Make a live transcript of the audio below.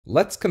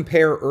Let's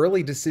compare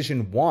Early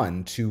Decision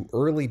 1 to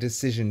Early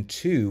Decision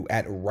 2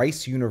 at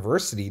Rice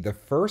University, the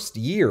first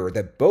year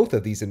that both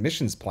of these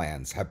admissions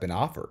plans have been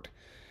offered.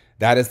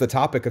 That is the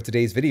topic of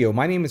today's video.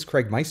 My name is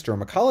Craig Meister.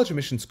 I'm a college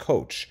admissions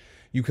coach.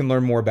 You can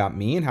learn more about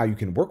me and how you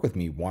can work with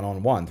me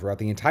one-on-one throughout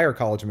the entire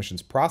college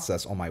admissions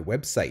process on my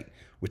website,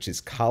 which is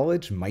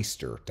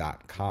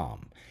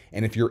collegemeister.com.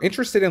 And if you're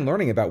interested in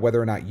learning about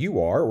whether or not you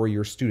are or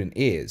your student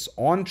is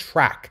on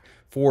track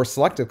for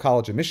selective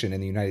college admission in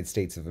the United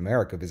States of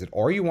America, visit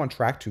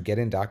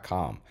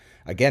areyouontrackttogetin.com.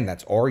 Again,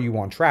 that's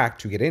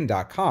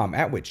areyouontrackttogetin.com,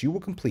 at which you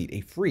will complete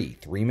a free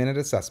 3-minute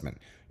assessment.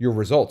 Your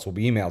results will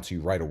be emailed to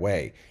you right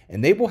away,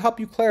 and they will help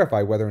you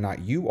clarify whether or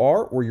not you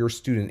are or your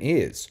student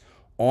is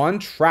on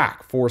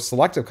track for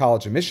selective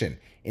college admission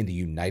in the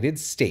United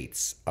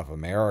States of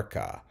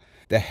America.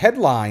 The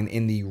headline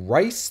in the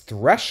Rice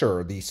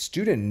Thresher, the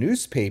student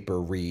newspaper,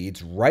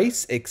 reads,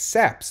 "Rice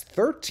accepts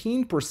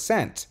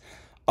 13%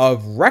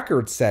 of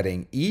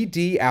record-setting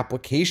ED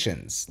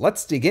applications."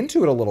 Let's dig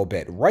into it a little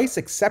bit. Rice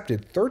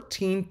accepted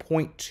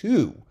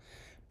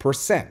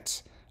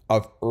 13.2%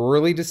 of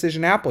early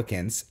decision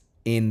applicants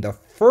in the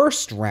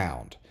first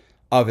round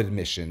of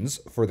admissions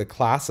for the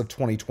class of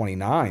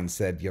 2029,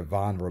 said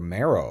Yvonne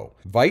Romero,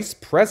 vice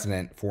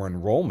president for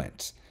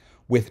enrollment.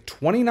 With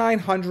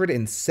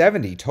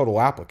 2,970 total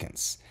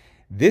applicants,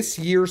 this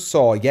year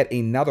saw yet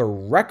another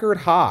record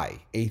high,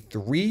 a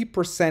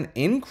 3%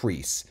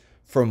 increase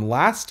from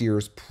last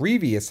year's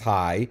previous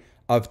high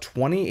of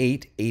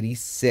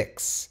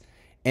 2,886.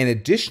 An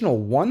additional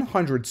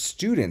 100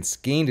 students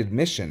gained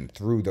admission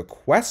through the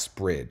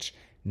QuestBridge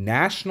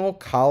National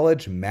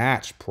College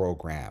Match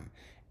Program,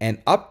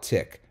 an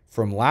uptick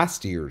from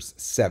last year's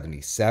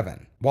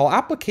 77. While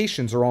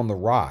applications are on the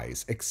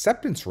rise,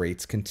 acceptance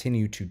rates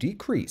continue to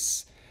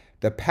decrease.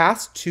 The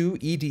past two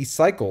ED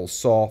cycles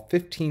saw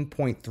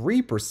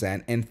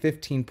 15.3% and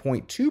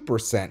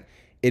 15.2%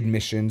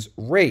 admissions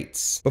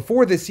rates.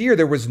 Before this year,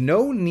 there was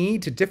no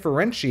need to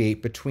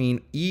differentiate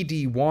between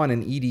ED1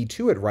 and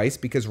ED2 at Rice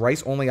because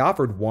Rice only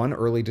offered one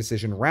early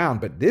decision round,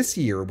 but this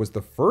year was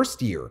the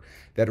first year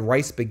that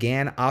Rice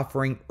began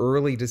offering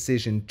early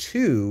decision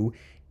 2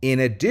 in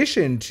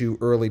addition to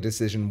early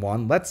decision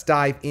 1. Let's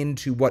dive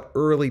into what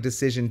early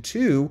decision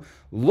 2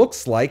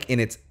 looks like in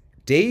its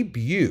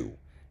debut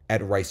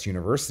at Rice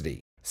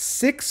University.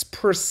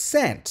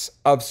 6%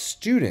 of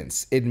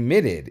students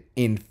admitted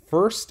in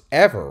first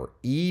ever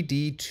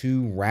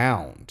ED2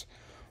 round.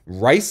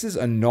 Rice's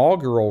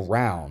inaugural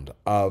round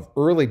of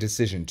early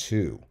decision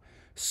 2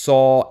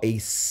 saw a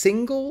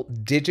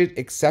single-digit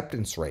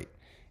acceptance rate,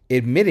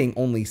 admitting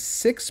only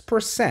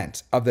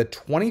 6% of the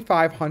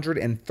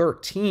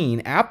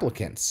 2,513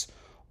 applicants.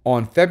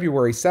 On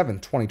February 7,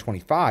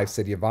 2025,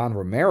 said Yvonne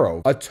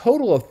Romero, a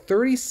total of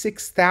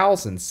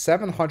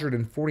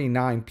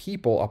 36,749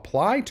 people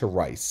applied to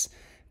Rice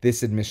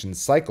this admissions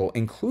cycle,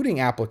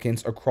 including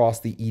applicants across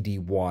the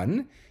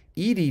ED1,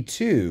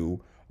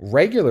 ED2,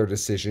 regular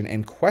decision,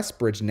 and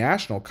QuestBridge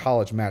National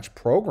College Match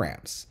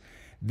programs.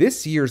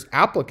 This year's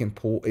applicant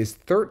pool is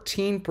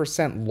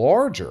 13%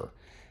 larger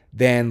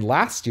than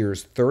last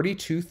year's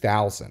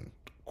 32,000.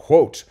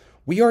 Quote,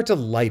 "We are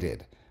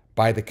delighted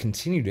by the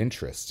continued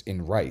interest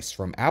in Rice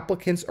from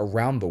applicants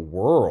around the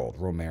world,"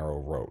 Romero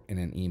wrote in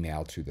an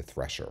email to the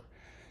Thresher.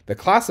 The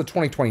class of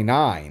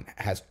 2029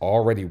 has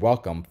already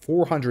welcomed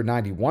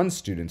 491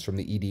 students from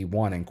the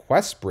ED1 and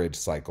QuestBridge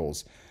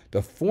cycles,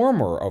 the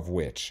former of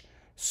which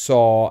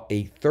saw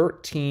a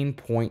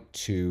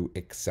 13.2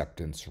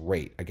 acceptance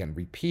rate. Again,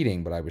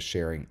 repeating what I was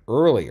sharing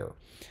earlier.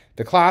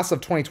 The class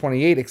of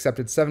 2028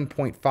 accepted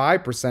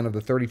 7.5% of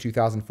the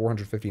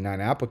 32,459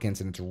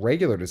 applicants in its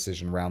regular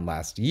decision round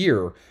last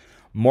year,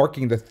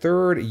 marking the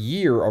third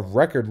year of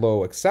record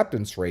low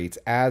acceptance rates.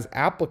 As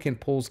applicant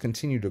pools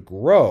continue to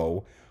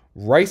grow,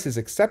 Rice's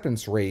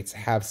acceptance rates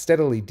have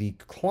steadily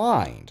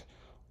declined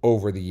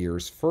over the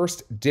years,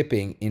 first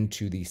dipping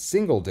into the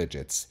single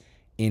digits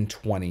in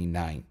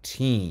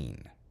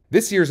 2019.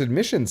 This year's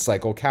admissions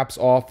cycle caps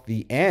off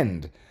the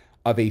end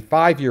of a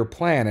 5-year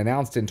plan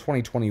announced in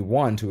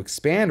 2021 to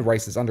expand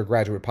Rice's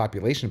undergraduate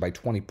population by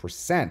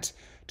 20%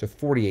 to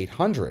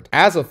 4,800.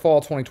 As of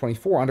fall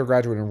 2024,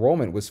 undergraduate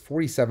enrollment was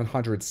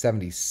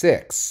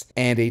 4,776,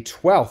 and a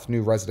 12th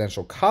new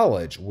residential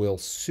college will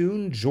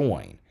soon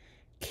join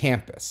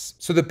campus.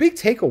 So the big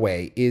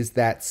takeaway is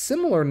that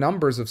similar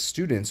numbers of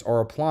students are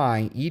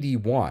applying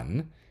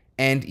ED1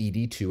 and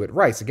ED2 at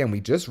Rice. Again,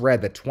 we just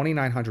read that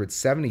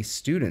 2,970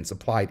 students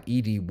applied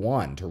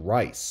ED1 to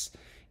Rice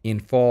in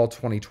fall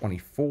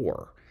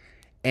 2024,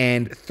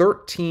 and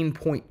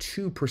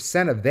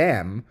 13.2% of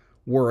them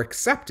were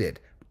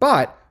accepted.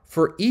 But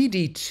for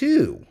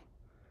ED2,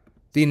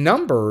 the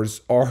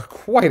numbers are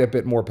quite a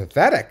bit more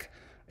pathetic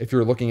if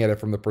you're looking at it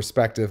from the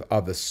perspective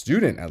of the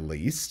student, at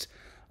least,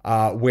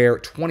 where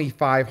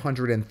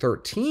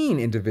 2,513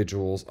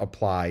 individuals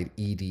applied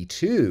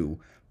ED2,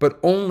 but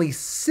only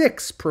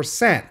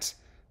 6%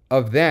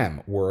 of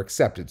them were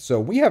accepted. So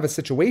we have a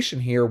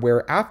situation here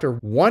where after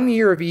 1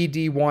 year of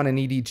ED1 and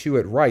ED2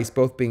 at Rice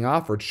both being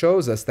offered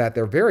shows us that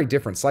they're very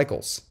different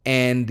cycles.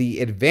 And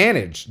the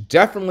advantage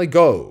definitely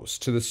goes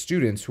to the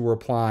students who are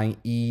applying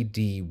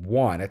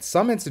ED1. At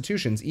some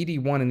institutions,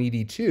 ED1 and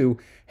ED2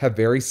 have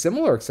very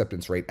similar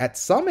acceptance rate. At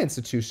some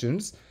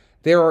institutions,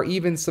 there are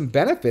even some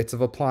benefits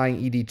of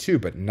applying ED2,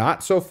 but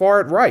not so far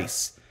at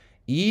Rice.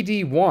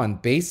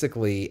 ED1,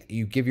 basically,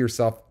 you give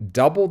yourself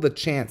double the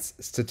chance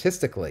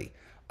statistically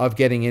of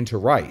getting into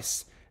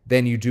Rice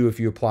than you do if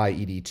you apply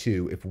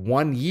ED2. If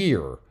 1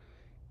 year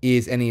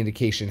is any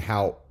indication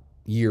how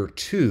year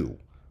 2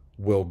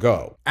 will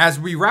go. As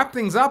we wrap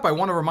things up, I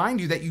want to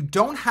remind you that you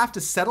don't have to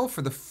settle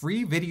for the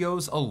free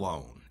videos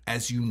alone.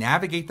 As you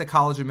navigate the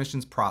college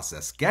admissions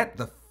process, get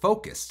the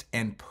focused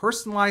and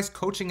personalized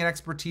coaching and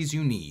expertise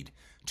you need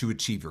to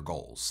achieve your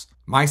goals.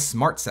 My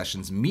Smart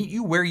Sessions meet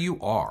you where you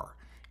are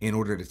in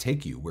order to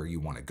take you where you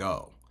want to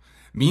go.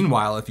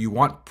 Meanwhile, if you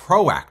want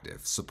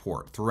proactive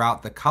support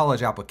throughout the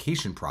college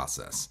application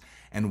process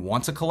and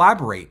want to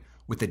collaborate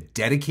with a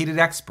dedicated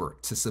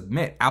expert to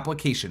submit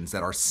applications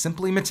that are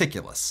simply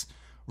meticulous,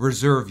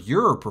 reserve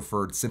your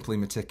preferred Simply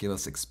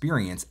Meticulous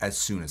experience as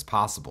soon as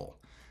possible.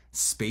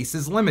 Space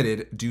is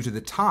limited due to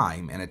the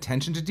time and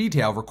attention to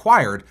detail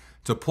required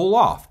to pull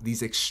off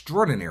these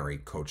extraordinary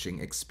coaching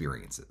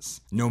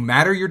experiences. No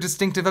matter your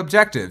distinctive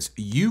objectives,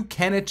 you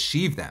can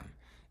achieve them.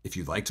 If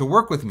you'd like to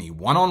work with me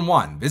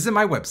one-on-one, visit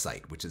my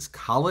website, which is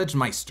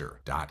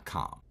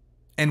collegemeister.com.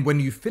 And when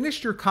you've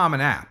finished your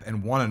Common App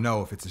and want to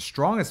know if it's as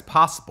strong as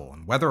possible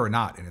and whether or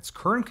not in its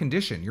current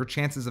condition your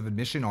chances of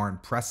admission are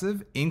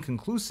impressive,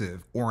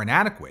 inconclusive, or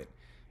inadequate,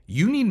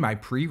 you need my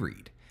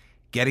pre-read.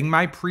 Getting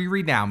my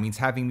pre-read now means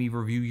having me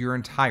review your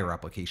entire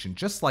application,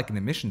 just like an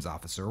admissions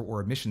officer or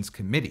admissions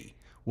committee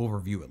will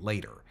review it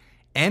later,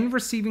 and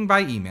receiving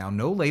by email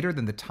no later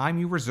than the time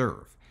you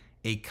reserve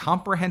a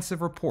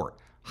comprehensive report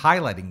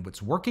highlighting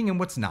what's working and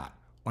what's not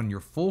on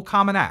your full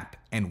Common App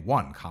and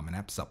one Common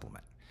App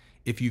supplement.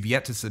 If you've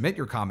yet to submit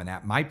your Common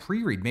App, my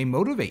pre-read may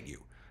motivate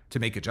you to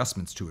make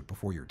adjustments to it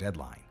before your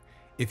deadline.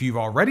 If you've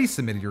already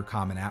submitted your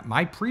Common App,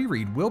 my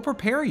pre-read will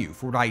prepare you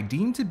for what I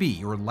deem to be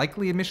your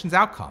likely admissions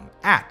outcome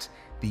at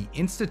the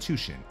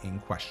institution in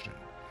question.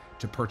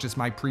 To purchase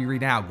my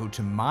pre-read now, go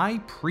to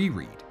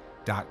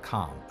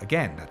mypreread.com.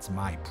 Again, that's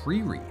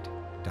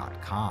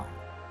mypreread.com.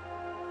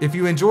 If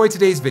you enjoyed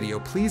today's video,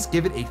 please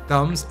give it a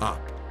thumbs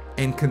up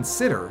and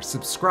consider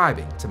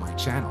subscribing to my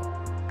channel.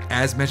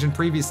 As mentioned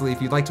previously,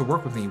 if you'd like to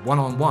work with me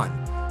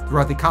one-on-one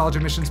throughout the college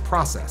admissions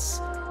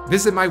process,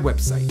 visit my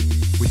website,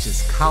 which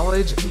is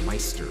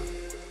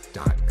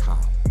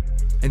collegemeister.com.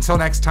 Until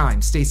next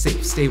time, stay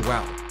safe, stay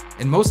well,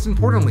 and most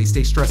importantly,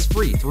 stay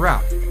stress-free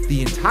throughout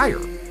the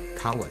entire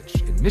college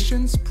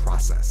admissions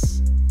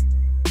process.